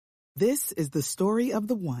This is the story of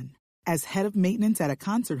the one. As head of maintenance at a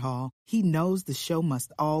concert hall, he knows the show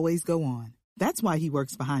must always go on. That's why he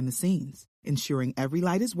works behind the scenes, ensuring every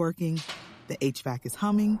light is working, the HVAC is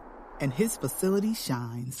humming, and his facility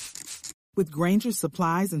shines. With Grainger's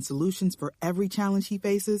supplies and solutions for every challenge he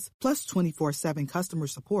faces, plus 24/7 customer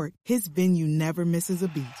support, his venue never misses a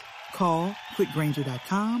beat. Call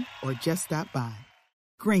quickgrainger.com or just stop by.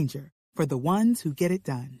 Grainger, for the ones who get it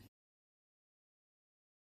done.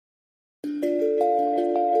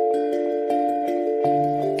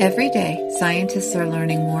 Every day, scientists are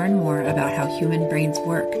learning more and more about how human brains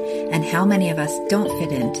work and how many of us don't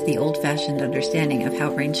fit into the old-fashioned understanding of how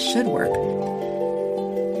brains should work.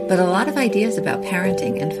 But a lot of ideas about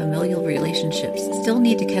parenting and familial relationships still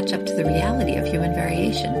need to catch up to the reality of human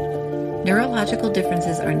variation. Neurological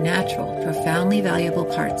differences are natural, profoundly valuable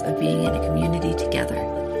parts of being in a community together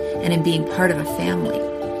and in being part of a family.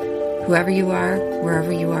 Whoever you are,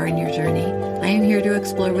 wherever you are in your journey, I am here to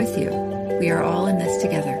explore with you. We are all in this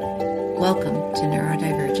together. Welcome to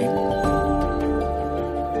Neurodiverging.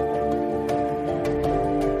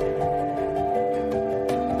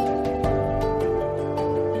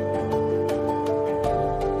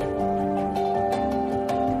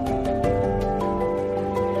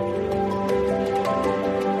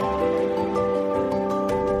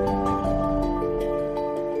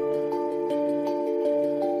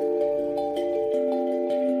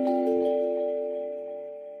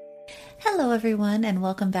 Hello, everyone, and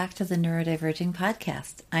welcome back to the Neurodiverging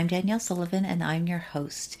podcast. I'm Danielle Sullivan, and I'm your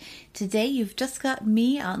host. Today, you've just got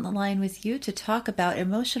me on the line with you to talk about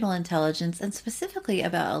emotional intelligence and specifically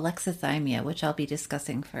about alexithymia, which I'll be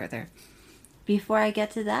discussing further. Before I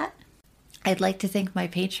get to that, I'd like to thank my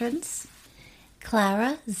patrons: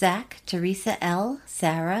 Clara, Zach, Teresa L,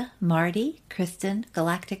 Sarah, Marty, Kristen,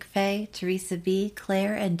 Galactic Faye, Teresa B,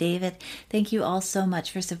 Claire, and David. Thank you all so much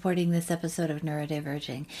for supporting this episode of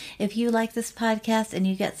Neurodiverging. If you like this podcast and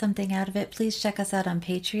you get something out of it, please check us out on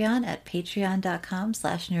Patreon at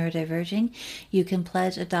patreon.com/neurodiverging. You can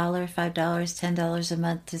pledge $1, $5, $10 a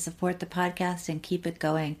month to support the podcast and keep it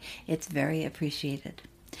going. It's very appreciated.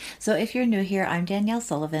 So if you're new here, I'm Danielle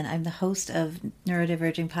Sullivan. I'm the host of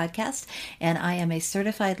Neurodiverging Podcast, and I am a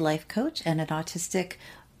certified life coach and an autistic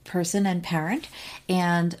person and parent.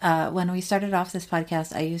 And when we started off this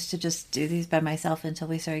podcast, I used to just do these by myself until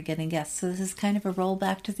we started getting guests. So this is kind of a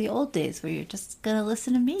rollback to the old days where you're just going to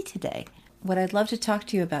listen to me today. What I'd love to talk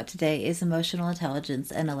to you about today is emotional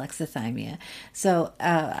intelligence and alexithymia. So,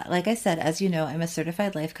 like I said, as you know, I'm a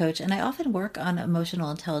certified life coach, and I often work on emotional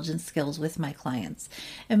intelligence skills with my clients.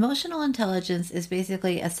 Emotional intelligence is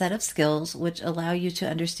basically a set of skills which allow you to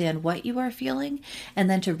understand what you are feeling and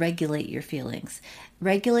then to regulate your feelings.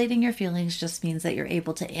 Regulating your feelings just means that you're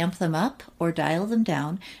able to amp them up or dial them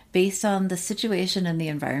down based on the situation and the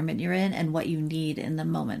environment you're in and what you need in the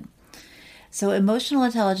moment. So emotional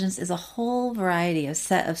intelligence is a whole variety of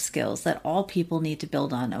set of skills that all people need to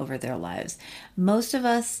build on over their lives. Most of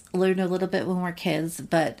us learn a little bit when we're kids,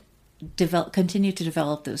 but continue to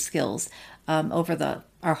develop those skills over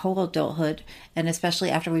our whole adulthood, and especially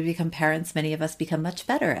after we become parents, many of us become much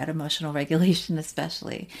better at emotional regulation,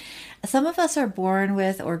 especially. Some of us are born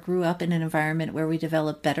with or grew up in an environment where we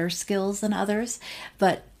develop better skills than others,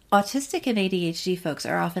 but autistic and ADHD folks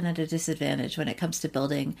are often at a disadvantage when it comes to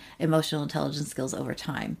building emotional intelligence skills over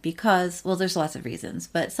time because, well, there's lots of reasons,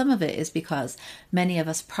 but some of it is because many of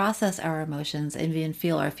us process our emotions and even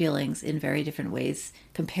feel our feelings in very different ways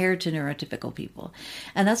compared to neurotypical people.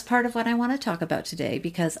 And that's part of what I want to talk about today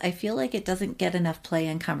because I feel like it doesn't get enough play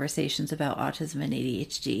in conversations about autism and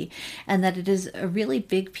ADHD, and that it is a really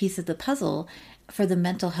big piece of the puzzle for the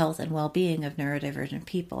mental health and well-being of neurodivergent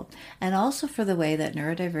people, and also for the way that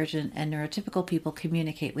neurodivergent and neurotypical people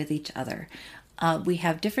communicate with each other. We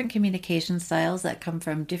have different communication styles that come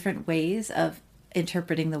from different ways of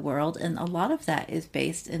interpreting the world, and a lot of that is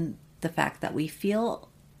based in the fact that we feel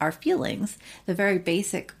our feelings. The very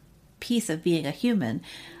basic piece of being a human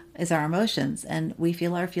is our emotions, and we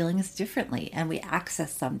feel our feelings differently and we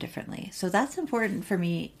access them differently. So that's important for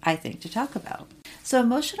me, I think, to talk about. So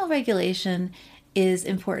emotional regulation is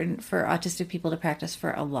important for autistic people to practice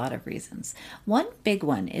for a lot of reasons. One big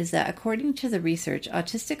one is that according to the research,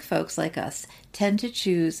 autistic folks like us tend to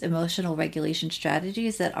choose emotional regulation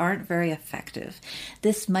strategies that aren't very effective.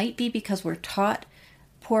 This might be because we're taught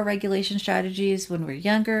poor regulation strategies when we're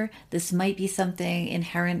younger. This might be something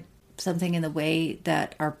inherent, something in the way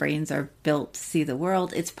that our brains are built to see the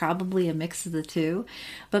world. It's probably a mix of the two.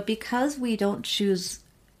 But because we don't choose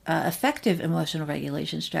effective emotional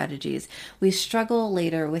regulation strategies, we struggle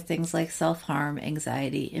later with things like self-harm,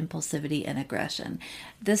 anxiety, impulsivity, and aggression.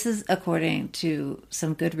 This is according to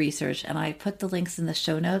some good research, and I put the links in the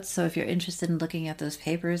show notes, so if you're interested in looking at those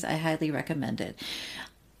papers, I highly recommend it.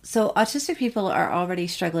 So autistic people are already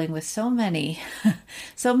struggling with so many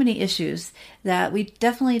issues that we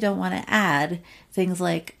definitely don't want to add things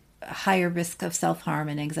like higher risk of self-harm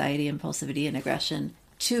and anxiety, impulsivity, and aggression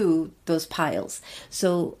to those piles.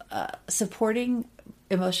 So supporting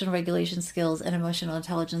emotional regulation skills and emotional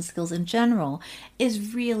intelligence skills in general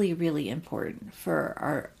is really, really important for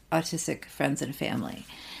our autistic friends and family.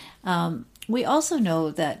 We also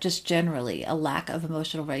know that just generally a lack of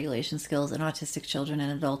emotional regulation skills in autistic children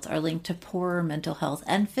and adults are linked to poorer mental health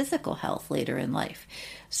and physical health later in life.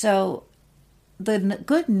 So the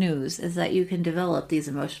good news is that you can develop these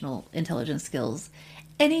emotional intelligence skills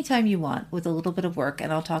anytime you want with a little bit of work,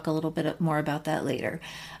 and I'll talk a little bit more about that later.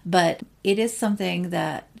 But it is something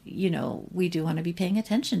that, we do want to be paying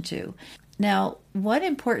attention to. Now, one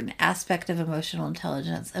important aspect of emotional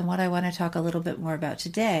intelligence, and what I want to talk a little bit more about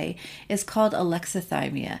today, is called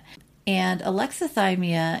alexithymia. And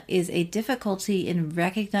alexithymia is a difficulty in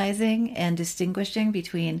recognizing and distinguishing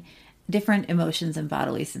between different emotions and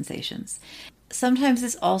bodily sensations. Sometimes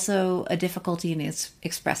it's also a difficulty in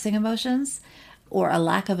expressing emotions, or a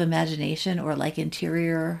lack of imagination, or like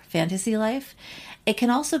interior fantasy life. It can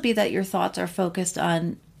also be that your thoughts are focused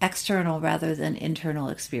on external rather than internal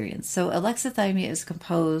experience. So alexithymia is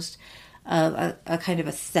composed of a kind of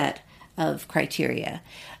a set of criteria.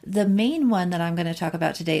 The main one that I'm going to talk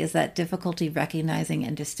about today is that difficulty recognizing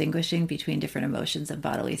and distinguishing between different emotions and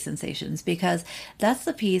bodily sensations, because that's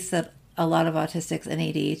the piece that a lot of autistics and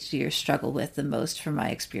ADHDers struggle with the most from my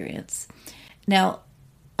experience. Now,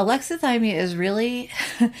 alexithymia is really,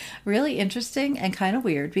 really interesting and kind of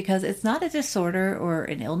weird because it's not a disorder or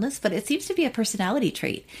an illness, but it seems to be a personality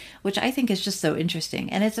trait, which I think is just so interesting.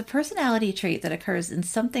 And it's a personality trait that occurs in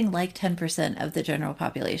something like 10% of the general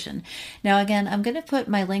population. Now, again, I'm going to put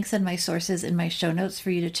my links and my sources in my show notes for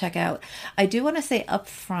you to check out. I do want to say up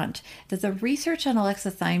front that the research on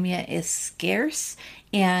alexithymia is scarce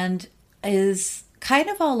and is kind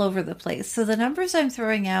of all over the place. So the numbers I'm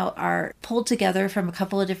throwing out are pulled together from a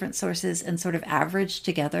couple of different sources and sort of averaged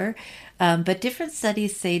together, but different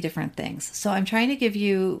studies say different things. So I'm trying to give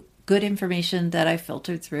you good information that I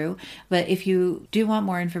filtered through, but if you do want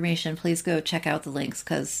more information, please go check out the links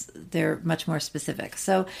because they're much more specific.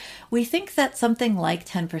 So we think that something like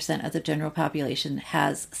 10% of the general population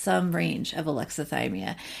has some range of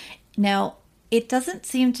alexithymia. Now, it doesn't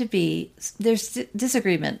seem to be, there's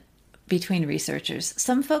disagreement between researchers.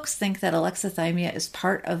 Some folks think that alexithymia is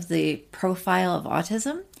part of the profile of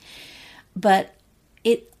autism, but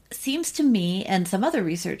it seems to me and some other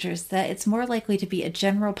researchers that it's more likely to be a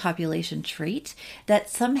general population trait that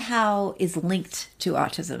somehow is linked to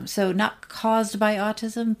autism. So not caused by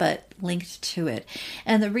autism, but linked to it.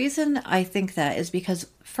 And the reason I think that is because,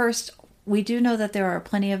 first, we do know that there are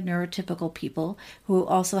plenty of neurotypical people who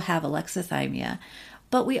also have alexithymia,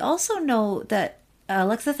 but we also know that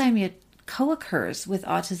alexithymia co-occurs with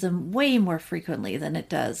autism way more frequently than it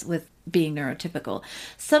does with being neurotypical.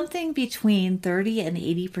 Something between 30 and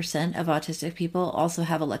 80% of autistic people also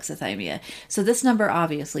have alexithymia. So this number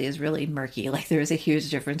obviously is really murky. Like there is a huge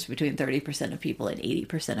difference between 30% of people and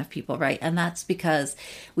 80% of people, right? And that's because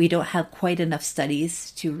we don't have quite enough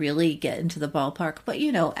studies to really get into the ballpark. But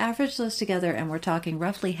average those together and we're talking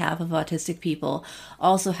roughly half of autistic people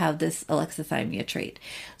also have this alexithymia trait.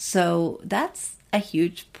 So that's a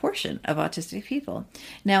huge portion of autistic people.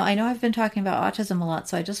 Now, I know I've been talking about autism a lot,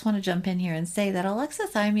 so I just want to jump in here and say that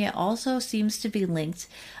alexithymia also seems to be linked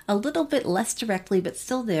a little bit less directly, but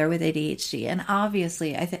still there with ADHD. And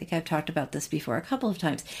obviously, I think I've talked about this before a couple of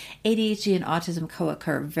times, ADHD and autism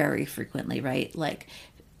co-occur very frequently, right? Like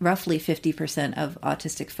roughly 50% of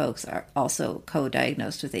autistic folks are also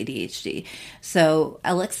co-diagnosed with ADHD. So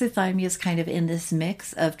alexithymia is kind of in this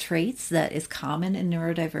mix of traits that is common in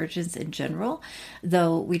neurodivergence in general,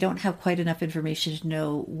 though we don't have quite enough information to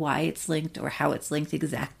know why it's linked or how it's linked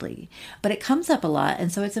exactly. But it comes up a lot,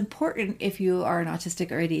 and so it's important if you are an autistic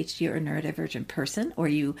or ADHD or neurodivergent person, or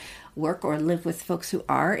you work or live with folks who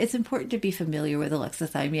are, it's important to be familiar with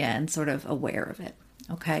alexithymia and sort of aware of it,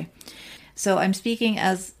 okay? So I'm speaking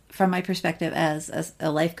from my perspective as a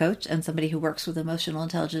life coach and somebody who works with emotional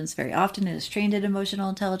intelligence very often and is trained in emotional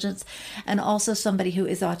intelligence, and also somebody who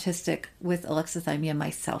is autistic with alexithymia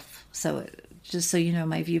myself. So just so you know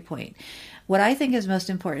my viewpoint. What I think is most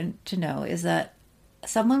important to know is that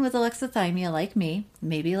someone with alexithymia like me,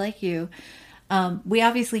 maybe like you, we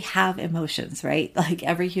obviously have emotions, right? Like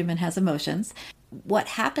every human has emotions. what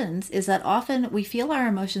happens is that often we feel our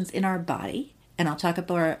emotions in our body, and I'll talk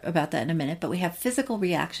more about that in a minute, but we have physical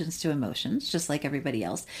reactions to emotions, just like everybody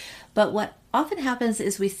else. But what often happens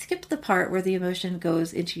is we skip the part where the emotion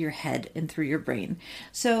goes into your head and through your brain.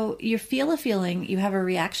 So you feel a feeling, you have a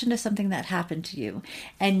reaction to something that happened to you,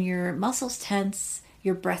 and your muscles tense,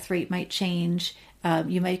 your breath rate might change,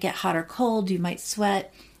 you might get hot or cold, you might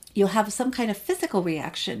sweat, you'll have some kind of physical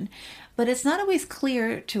reaction. But it's not always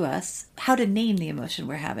clear to us how to name the emotion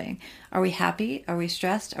we're having. Are we happy? Are we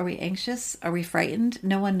stressed? Are we anxious? Are we frightened?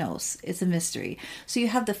 No one knows. It's a mystery. So you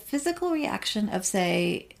have the physical reaction of,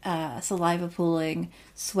 say, saliva pooling,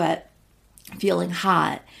 sweat, feeling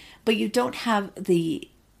hot, but you don't have the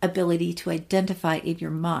ability to identify in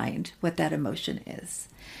your mind what that emotion is.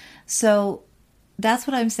 So that's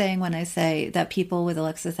what I'm saying when I say that people with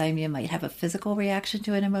alexithymia might have a physical reaction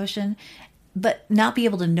to an emotion, but not be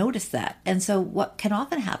able to notice that. And so what can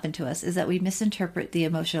often happen to us is that we misinterpret the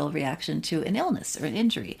emotional reaction to an illness or an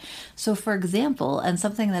injury. So for example, and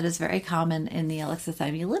something that is very common in the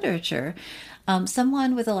alexithymia literature,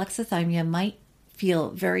 someone with alexithymia might feel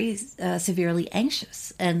very severely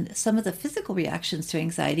anxious. And some of the physical reactions to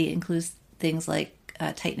anxiety includes things like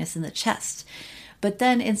tightness in the chest. But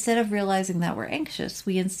then instead of realizing that we're anxious,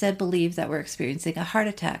 we instead believe that we're experiencing a heart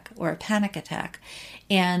attack or a panic attack.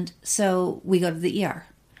 And so we go to the ER.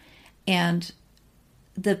 And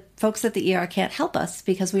the folks at the ER can't help us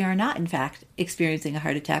because we are not, in fact, experiencing a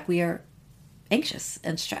heart attack. We are anxious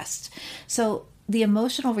and stressed. So the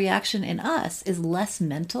emotional reaction in us is less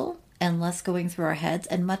mental and less going through our heads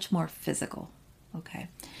and much more physical. Okay.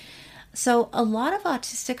 So a lot of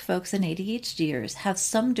autistic folks and ADHDers have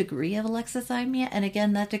some degree of alexithymia, and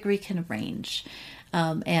again, that degree can range,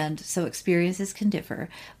 and so experiences can differ.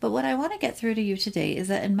 But what I want to get through to you today is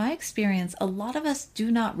that in my experience, a lot of us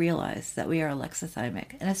do not realize that we are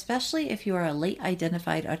alexithymic, and especially if you are a late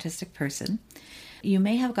identified autistic person, you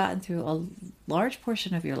may have gotten through a large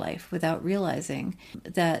portion of your life without realizing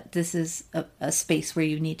that this is a space where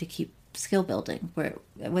you need to keep skill building,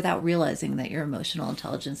 without realizing that your emotional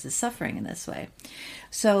intelligence is suffering in this way.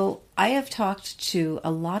 So I have talked to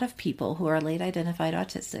a lot of people who are late identified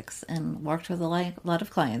autistics and worked with a lot of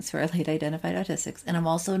clients who are late identified autistics. And I'm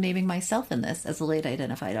also naming myself in this as a late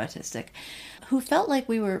identified autistic, who felt like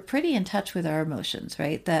we were pretty in touch with our emotions,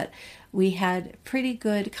 right? That we had pretty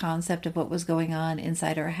good concept of what was going on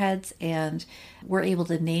inside our heads and were able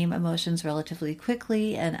to name emotions relatively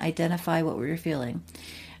quickly and identify what we were feeling.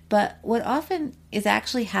 But what often is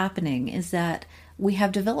actually happening is that we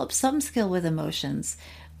have developed some skill with emotions,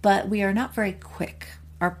 but we are not very quick.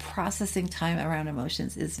 Our processing time around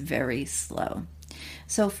emotions is very slow.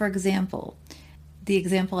 So for example, the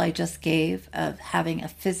example I just gave of having a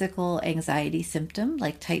physical anxiety symptom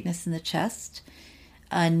like tightness in the chest,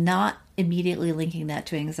 not immediately linking that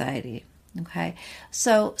to anxiety. Okay,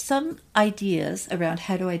 so some ideas around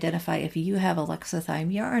how to identify if you have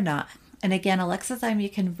alexithymia or not. And again,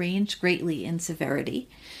 alexithymia can range greatly in severity.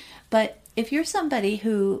 But if you're somebody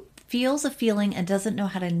who feels a feeling and doesn't know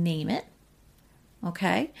how to name it,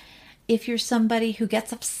 okay? If you're somebody who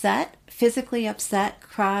gets upset, physically upset,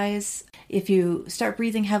 cries, if you start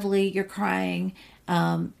breathing heavily, you're crying,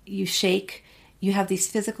 you shake, you have these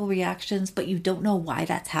physical reactions, but you don't know why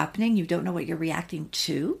that's happening. You don't know what you're reacting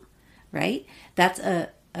to, right? That's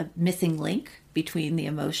a missing link between the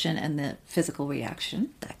emotion and the physical reaction.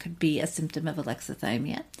 That could be a symptom of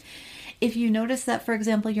alexithymia. If you notice that, for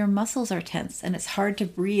example, your muscles are tense and it's hard to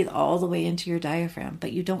breathe all the way into your diaphragm,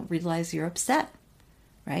 but you don't realize you're upset,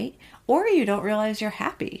 right? Or you don't realize you're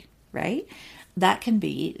happy, right? That can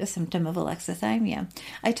be a symptom of alexithymia.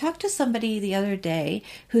 I talked to somebody the other day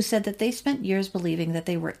who said that they spent years believing that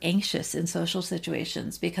they were anxious in social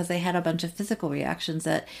situations because they had a bunch of physical reactions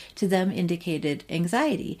that to them indicated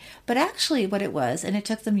anxiety. But actually what it was, and it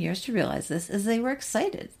took them years to realize this, is they were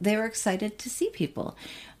excited. They were excited to see people.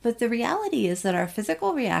 But the reality is that our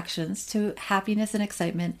physical reactions to happiness and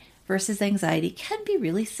excitement versus anxiety can be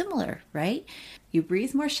really similar, right? You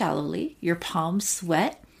breathe more shallowly, your palms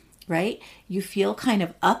sweat, right? You feel kind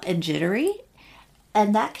of up and jittery,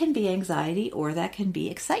 and that can be anxiety or that can be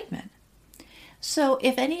excitement. So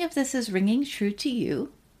if any of this is ringing true to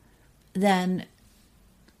you, then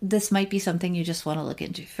this might be something you just want to look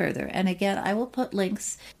into further. And again, I will put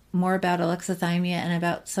links more about alexithymia and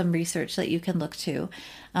about some research that you can look to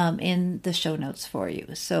in the show notes for you.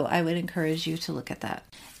 So I would encourage you to look at that.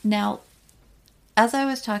 Now, as I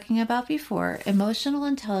was talking about before, emotional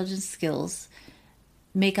intelligence skills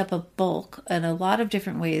make up a bulk and a lot of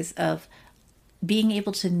different ways of being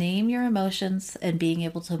able to name your emotions and being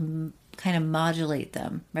able to kind of modulate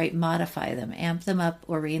them, right? Modify them, amp them up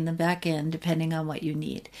or rein them back in, depending on what you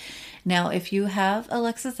need. Now, if you have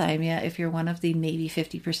alexithymia, if you're one of the maybe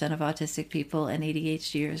 50% of autistic people and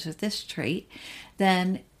ADHDers with this trait,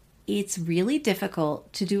 then it's really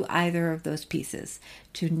difficult to do either of those pieces,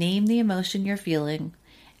 to name the emotion you're feeling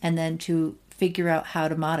and then to figure out how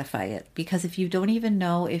to modify it. Because if you don't even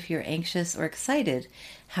know if you're anxious or excited,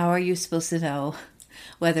 how are you supposed to know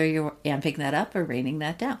whether you're amping that up or reining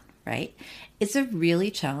that down, right? It's a really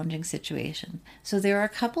challenging situation. So there are a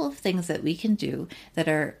couple of things that we can do that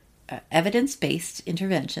are evidence-based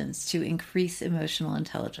interventions to increase emotional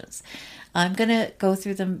intelligence. I'm going to go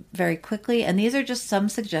through them very quickly, and these are just some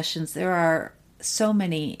suggestions. There are so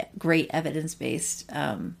many great evidence-based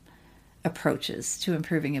approaches to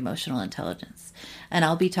improving emotional intelligence, and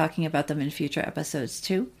I'll be talking about them in future episodes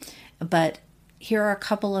too. But here are a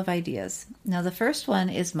couple of ideas. Now, the first one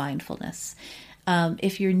is mindfulness.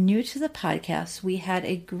 If you're new to the podcast, we had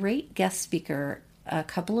a great guest speaker a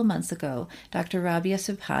couple of months ago, Dr. Rabia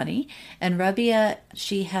Subhani. And Rabia,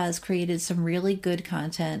 she has created some really good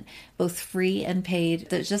content, both free and paid.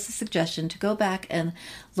 There's just a suggestion to go back and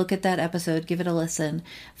look at that episode, give it a listen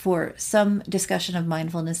for some discussion of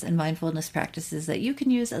mindfulness and mindfulness practices that you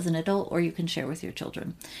can use as an adult or you can share with your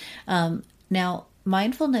children. Now,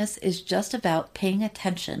 mindfulness is just about paying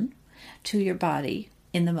attention to your body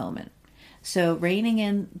in the moment. So reining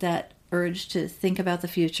in that urge to think about the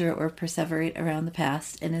future or perseverate around the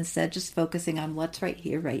past, and instead just focusing on what's right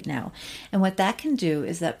here, right now. And what that can do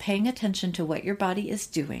is that paying attention to what your body is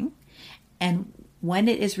doing and when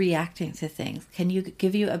it is reacting to things can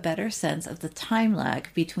give you a better sense of the time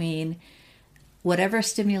lag between whatever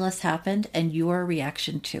stimulus happened and your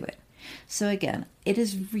reaction to it. So again, it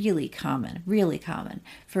is really common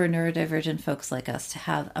for neurodivergent folks like us to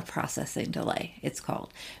have a processing delay, it's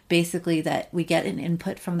called. Basically that we get an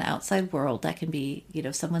input from the outside world that can be,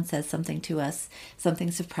 someone says something to us, something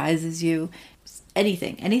surprises you,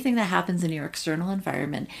 anything that happens in your external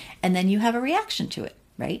environment, and then you have a reaction to it,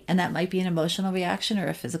 right? And that might be an emotional reaction or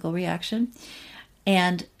a physical reaction.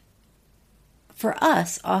 And for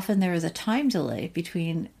us, often there is a time delay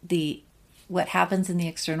between what happens in the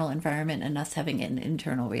external environment and us having an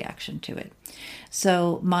internal reaction to it.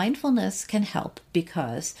 So mindfulness can help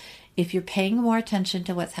because if you're paying more attention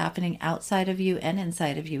to what's happening outside of you and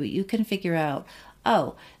inside of you, you can figure out,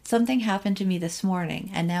 oh, something happened to me this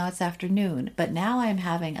morning and now it's afternoon, but now I'm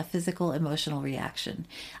having a physical emotional reaction.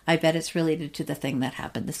 I bet it's related to the thing that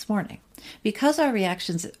happened this morning. Because our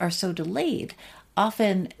reactions are so delayed,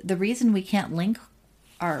 often the reason we can't link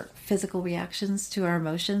our physical reactions to our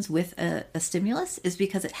emotions with a stimulus is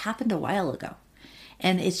because it happened a while ago.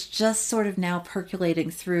 And it's just sort of now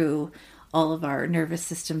percolating through all of our nervous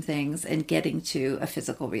system things and getting to a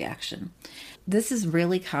physical reaction. This is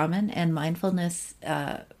really common, and mindfulness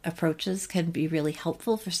approaches can be really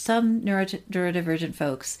helpful for some neurodivergent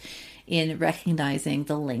folks in recognizing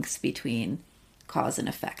the links between cause and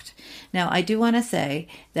effect. Now, I do want to say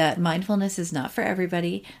that mindfulness is not for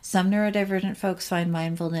everybody. Some neurodivergent folks find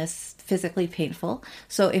mindfulness physically painful.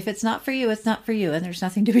 So if it's not for you, it's not for you, and there's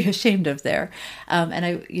nothing to be ashamed of there. And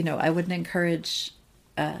I wouldn't encourage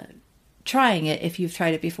trying it if you've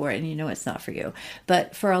tried it before and you know it's not for you.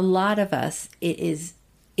 But for a lot of us, it is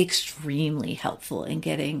extremely helpful in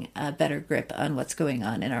getting a better grip on what's going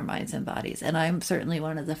on in our minds and bodies. And I'm certainly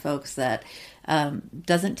one of the folks that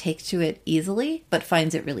doesn't take to it easily, but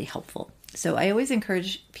finds it really helpful. So I always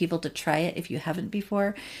encourage people to try it if you haven't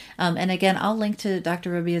before. And again, I'll link to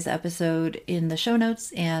Dr. Rabia's episode in the show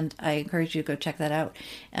notes, and I encourage you to go check that out.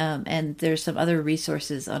 And there's some other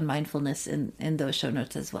resources on mindfulness in those show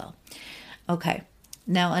notes as well. Okay.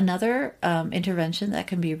 Now, another intervention that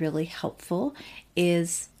can be really helpful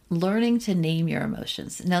is learning to name your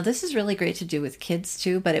emotions. Now, this is really great to do with kids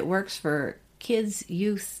too, but it works for kids,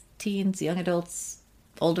 youth, teens, young adults,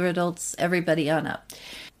 older adults, everybody on up.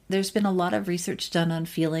 There's been a lot of research done on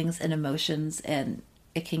feelings and emotions, and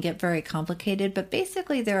it can get very complicated, but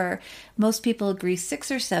basically most people agree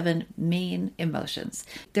 6 or 7 main emotions.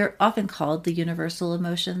 They're often called the universal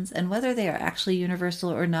emotions, and whether they are actually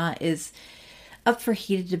universal or not is up for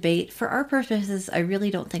heated debate. For our purposes, I really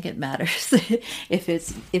don't think it matters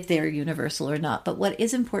if they are universal or not. But what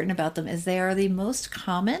is important about them is they are the most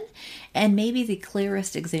common and maybe the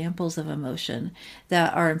clearest examples of emotion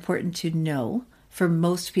that are important to know for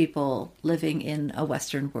most people living in a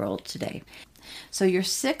Western world today. So your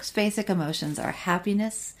 6 basic emotions are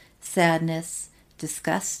happiness, sadness,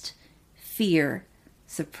 disgust, fear,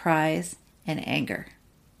 surprise, and anger.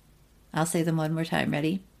 I'll say them one more time.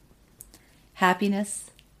 Ready?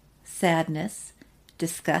 Happiness, sadness,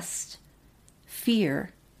 disgust,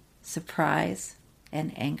 fear, surprise,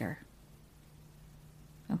 and anger.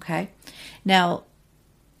 Okay? Now,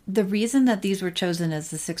 the reason that these were chosen as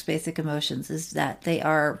the 6 basic emotions is that they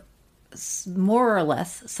are more or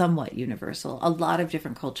less somewhat universal. A lot of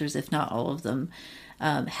different cultures, if not all of them,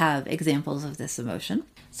 have examples of this emotion.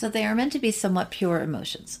 So they are meant to be somewhat pure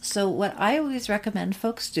emotions. So what I always recommend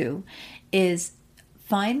folks do is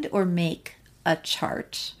find or make a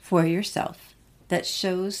chart for yourself that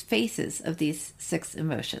shows faces of these 6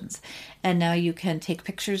 emotions. And now you can take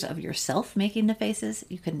pictures of yourself making the faces.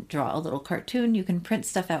 You can draw a little cartoon. You can print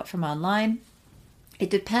stuff out from online. It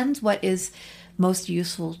depends what is most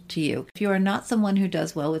useful to you. If you are not someone who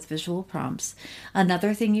does well with visual prompts,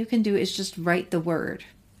 another thing you can do is just write the word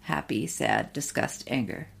happy, sad, disgust,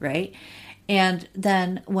 anger, right? And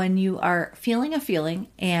then when you are feeling a feeling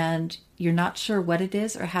and you're not sure what it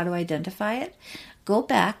is or how to identify it, go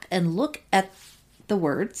back and look at the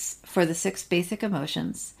words for the 6 basic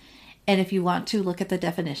emotions. And if you want to, look at the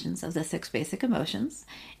definitions of the 6 basic emotions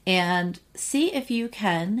and see if you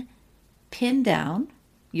can pin down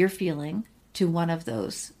your feeling to one of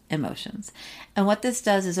those emotions. And what this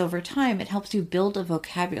does is over time, it helps you build a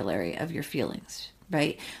vocabulary of your feelings,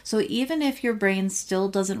 right? So even if your brain still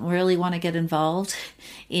doesn't really want to get involved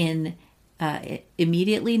in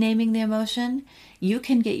immediately naming the emotion, you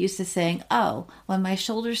can get used to saying, oh, when my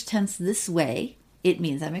shoulders tense this way, it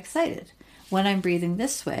means I'm excited. When I'm breathing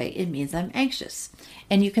this way, it means I'm anxious.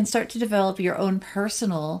 And you can start to develop your own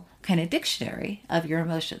personal kind of dictionary of your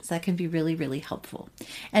emotions. That can be really, really helpful.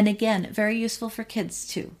 And again, very useful for kids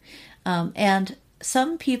too. And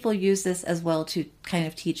some people use this as well to kind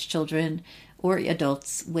of teach children or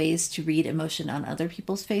adults ways to read emotion on other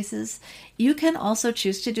people's faces. You can also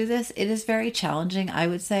choose to do this. It is very challenging, I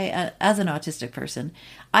would say, as an autistic person.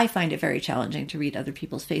 I find it very challenging to read other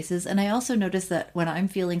people's faces. And I also notice that when I'm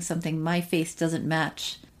feeling something, my face doesn't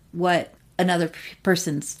match what another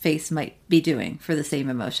person's face might be doing for the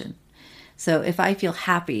same emotion. So if I feel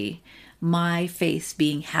happy, my face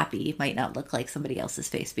being happy might not look like somebody else's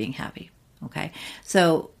face being happy. Okay?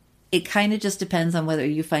 So it kind of just depends on whether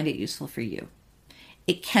you find it useful for you.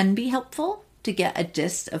 It can be helpful to get a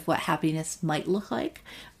gist of what happiness might look like,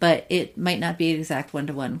 but it might not be an exact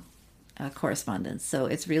one-to-one correspondence. So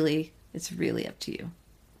it's really up to you.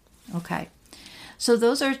 Okay. So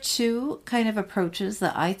those are 2 kind of approaches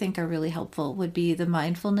that I think are really helpful, would be the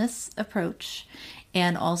mindfulness approach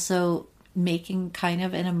and also making kind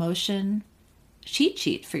of an emotion cheat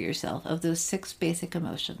sheet for yourself of those 6 basic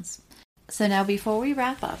emotions. So now before we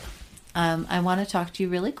wrap up, I want to talk to you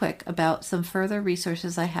really quick about some further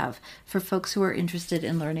resources I have for folks who are interested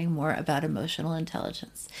in learning more about emotional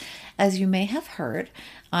intelligence. As you may have heard,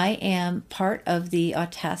 I am part of the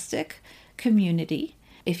Autastic community.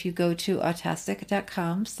 If you go to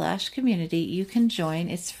autastic.com/community, you can join.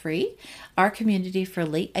 It's free. Our community for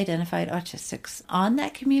late identified autistics. On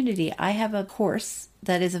that community, I have a course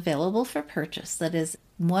that is available for purchase that is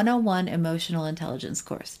 101 Emotional Intelligence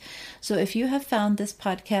course. So if you have found this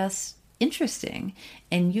podcast interesting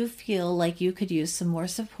and you feel like you could use some more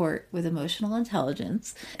support with emotional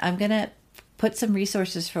intelligence, I'm going to put some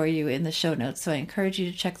resources for you in the show notes. So I encourage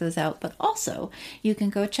you to check those out. But also, you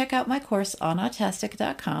can go check out my course on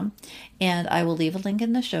autastic.com, and I will leave a link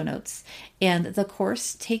in the show notes. And the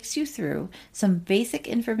course takes you through some basic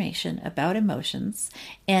information about emotions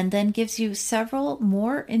and then gives you several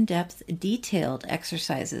more in-depth, detailed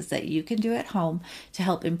exercises that you can do at home to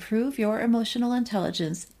help improve your emotional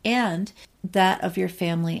intelligence and that of your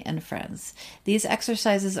family and friends. These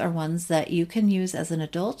exercises are ones that you can use as an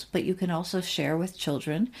adult, but you can also share with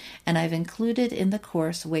children. And I've included in the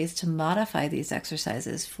course ways to modify these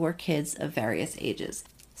exercises for kids of various ages.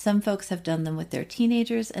 Some folks have done them with their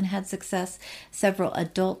teenagers and had success. Several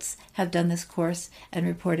adults have done this course and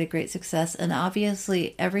reported great success. And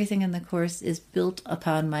obviously, everything in the course is built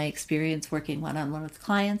upon my experience working one-on-one with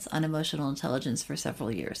clients on emotional intelligence for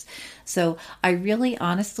several years. So I really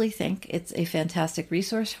honestly think it's a fantastic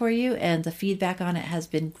resource for you, and the feedback on it has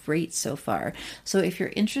been great so far. So if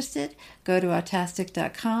you're interested, go to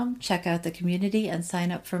autastic.com, check out the community, and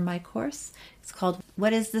sign up for my course. It's called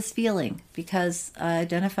What is This Feeling? Because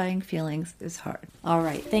identifying feelings is hard. All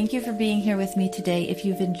right. Thank you for being here with me today. If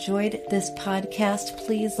you've enjoyed this podcast,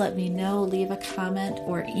 please let me know. Leave a comment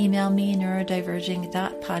or email me,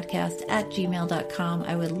 neurodiverging.podcast@gmail.com.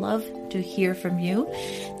 I would love to hear from you.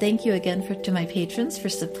 Thank you again to my patrons for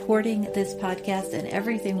supporting this podcast and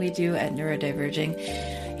everything we do at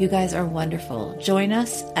Neurodiverging. You guys are wonderful. Join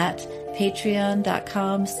us at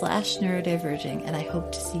patreon.com/neurodiverging, and I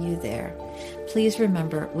hope to see you there. Please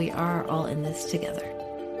remember, we are all in this together.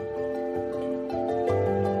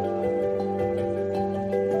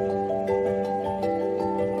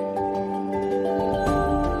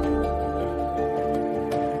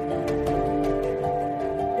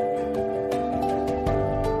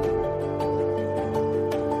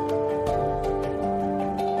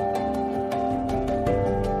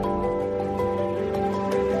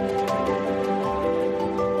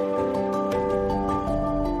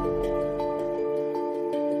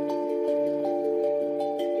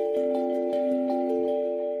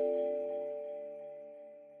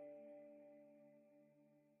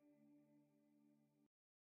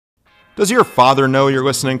 Does your father know you're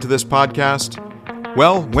listening to this podcast?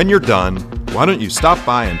 Well, when you're done, why don't you stop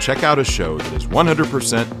by and check out a show that is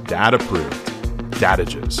 100% dad-approved,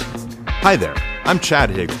 Dadages. Hi there, I'm Chad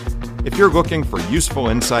Higgle. If you're looking for useful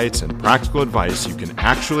insights and practical advice you can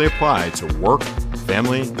actually apply to work,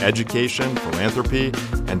 family, education, philanthropy,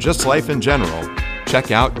 and just life in general,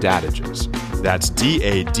 check out Dadages. That's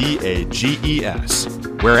Dadages,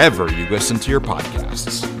 wherever you listen to your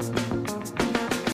podcasts.